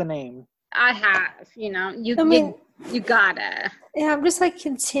up to the name. I have, you gotta. Yeah, I'm just like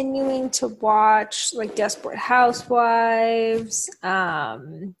continuing to watch like Desperate Housewives.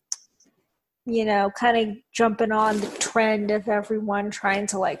 You know, kind of jumping on the trend of everyone trying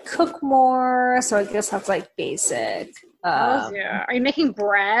to like cook more. So I guess that's like basic. Hells yeah. Are you making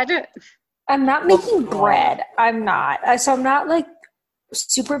bread? I'm not making bread. I'm not. So I'm not like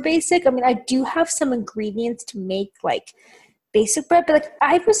super basic. I mean, I do have some ingredients to make like basic bread, but like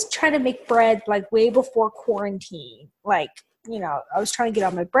I was trying to make bread like way before quarantine. Like, you know, I was trying to get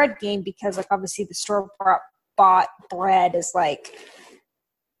on my bread game because like obviously the store bought bread is like,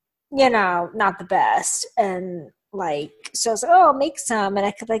 you know, not the best. And like, so I was like, oh, I'll make some. And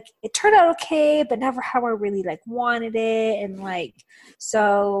I could like, it turned out okay, but never how I really like wanted it. And like,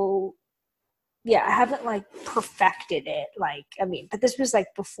 so yeah, I haven't like perfected it. Like, I mean, but this was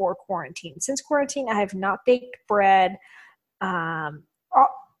like before quarantine. Since quarantine, I have not baked bread.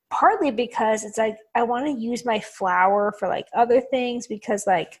 Partly because it's like I want to use my flour for like other things because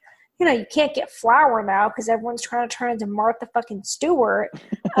like, you know, you can't get flour now because everyone's trying to turn into Martha fucking Stewart.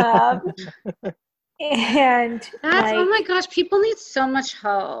 And like, oh my gosh, people need so much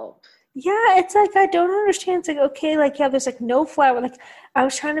help. Yeah, it's like I don't understand. It's like, okay, like yeah, there's like no flour. Like I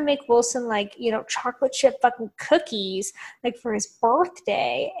was trying to make Wilson like, you know, chocolate chip fucking cookies like for his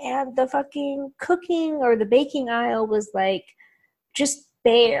birthday, and the fucking cooking or the baking aisle was like just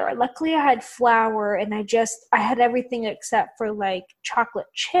bare. Luckily I had flour and I had everything except for like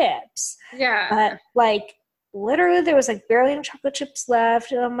chocolate chips. Yeah. But like literally there was like barely any chocolate chips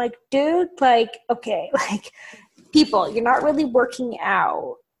left, and I'm like, dude, like, okay, like people, you're not really working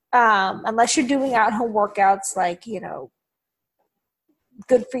out. Unless you're doing at-home workouts, like, you know,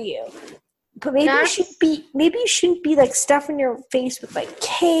 good for you. But maybe you shouldn't be like stuffing your face with like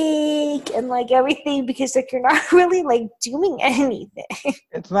cake and like everything because like you're not really like doing anything.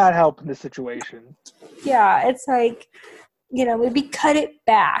 It's not helping the situation. Yeah, it's like, you know, maybe cut it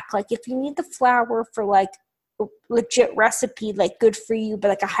back. Like if you need the flour for like a legit recipe, like good for you, but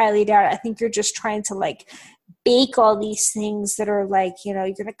like I highly doubt it. I think you're just trying to like bake all these things that are like, you know,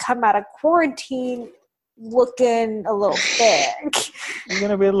 you're going to come out of quarantine looking a little thick. You're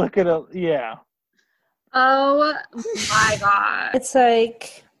going to be looking at, yeah. Oh my God. It's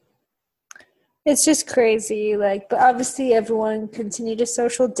like, it's just crazy. Like, but obviously everyone continue to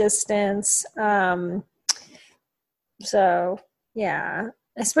social distance. So yeah,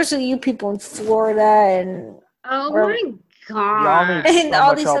 especially you people in Florida and oh my God, and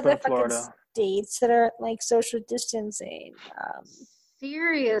all these other fucking states that are like social distancing.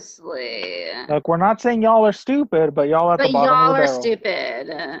 Seriously. Look, we're not saying y'all are stupid, but y'all at the bottom of the barrel. Y'all are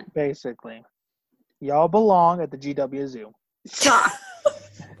stupid. Basically. Y'all belong at the GW Zoo. Stop.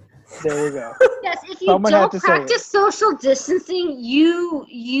 There you go. Yes, if you don't practice social distancing,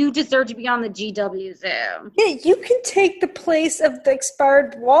 you deserve to be on the GW Zoo. Yeah, you can take the place of the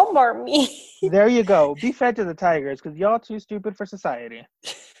expired Walmart meat. There you go. Be fed to the tigers because y'all too stupid for society.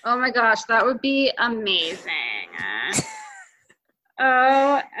 Oh my gosh, that would be amazing.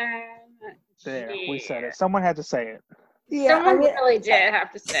 OMG. There, we said it. Someone had to say it. Yeah, Someone really did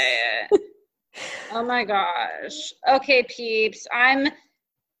have to say it. Oh my gosh. Okay, peeps. I'm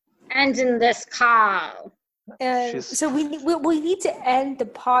ending this call. And so we need to end the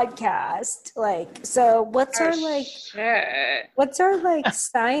podcast. Like, so what's our shit.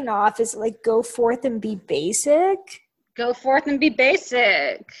 sign off? Is it like go forth and be basic? Go forth and be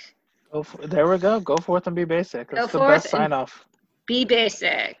basic. There we go. Go forth and be basic. That's the forth best sign off. Be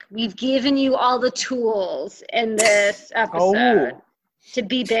basic. We've given you all the tools in this episode to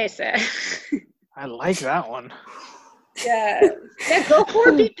be basic. I like that one. Yeah. Go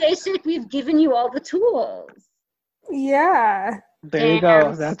forth, be basic. We've given you all the tools. Yeah. There you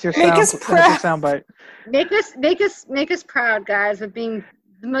go. That's your sound bite. Make us proud, guys, of being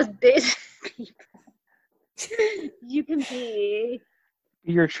the most basic people you can be.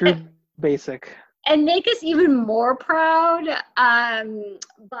 You're true basic. And make us even more proud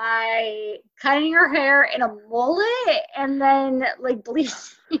by cutting your hair in a mullet and then like bleaching.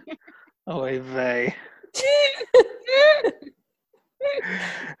 Oh, vey.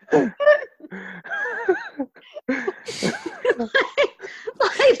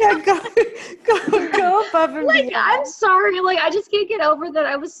 Go above and beyond. I'm sorry, I just can't get over that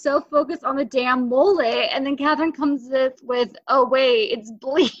I was so focused on the damn mullet, and then Catherine comes with oh wait, it's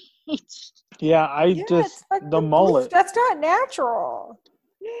bleached. Yeah, just the mullet. That's not natural.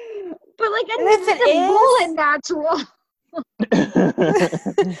 But it's mullet natural.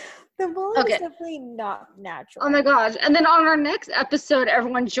 The mullet is definitely not natural. Oh my gosh. And then on our next episode,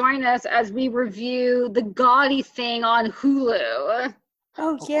 everyone join us as we review The Gaudy Thing on Hulu.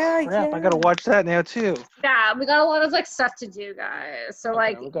 Oh yeah, crap, yeah. I gotta watch that now too. Yeah, we got a lot of stuff to do, guys. So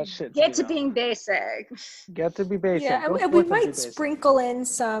get to being basic. Get to be basic. Yeah, we might sprinkle in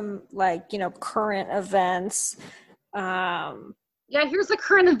some current events. Yeah, here's the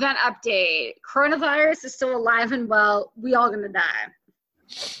current event update. Coronavirus is still alive and well. We all gonna die.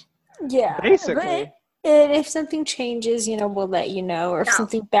 Yeah, basically. And if something changes, we'll let you know. Or if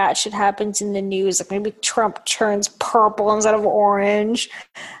something bad shit happens in the news, like maybe Trump turns purple instead of orange.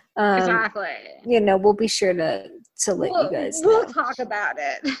 Exactly. We'll be sure to let you guys know. We'll talk about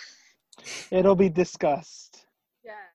it. It'll be discussed. Yeah.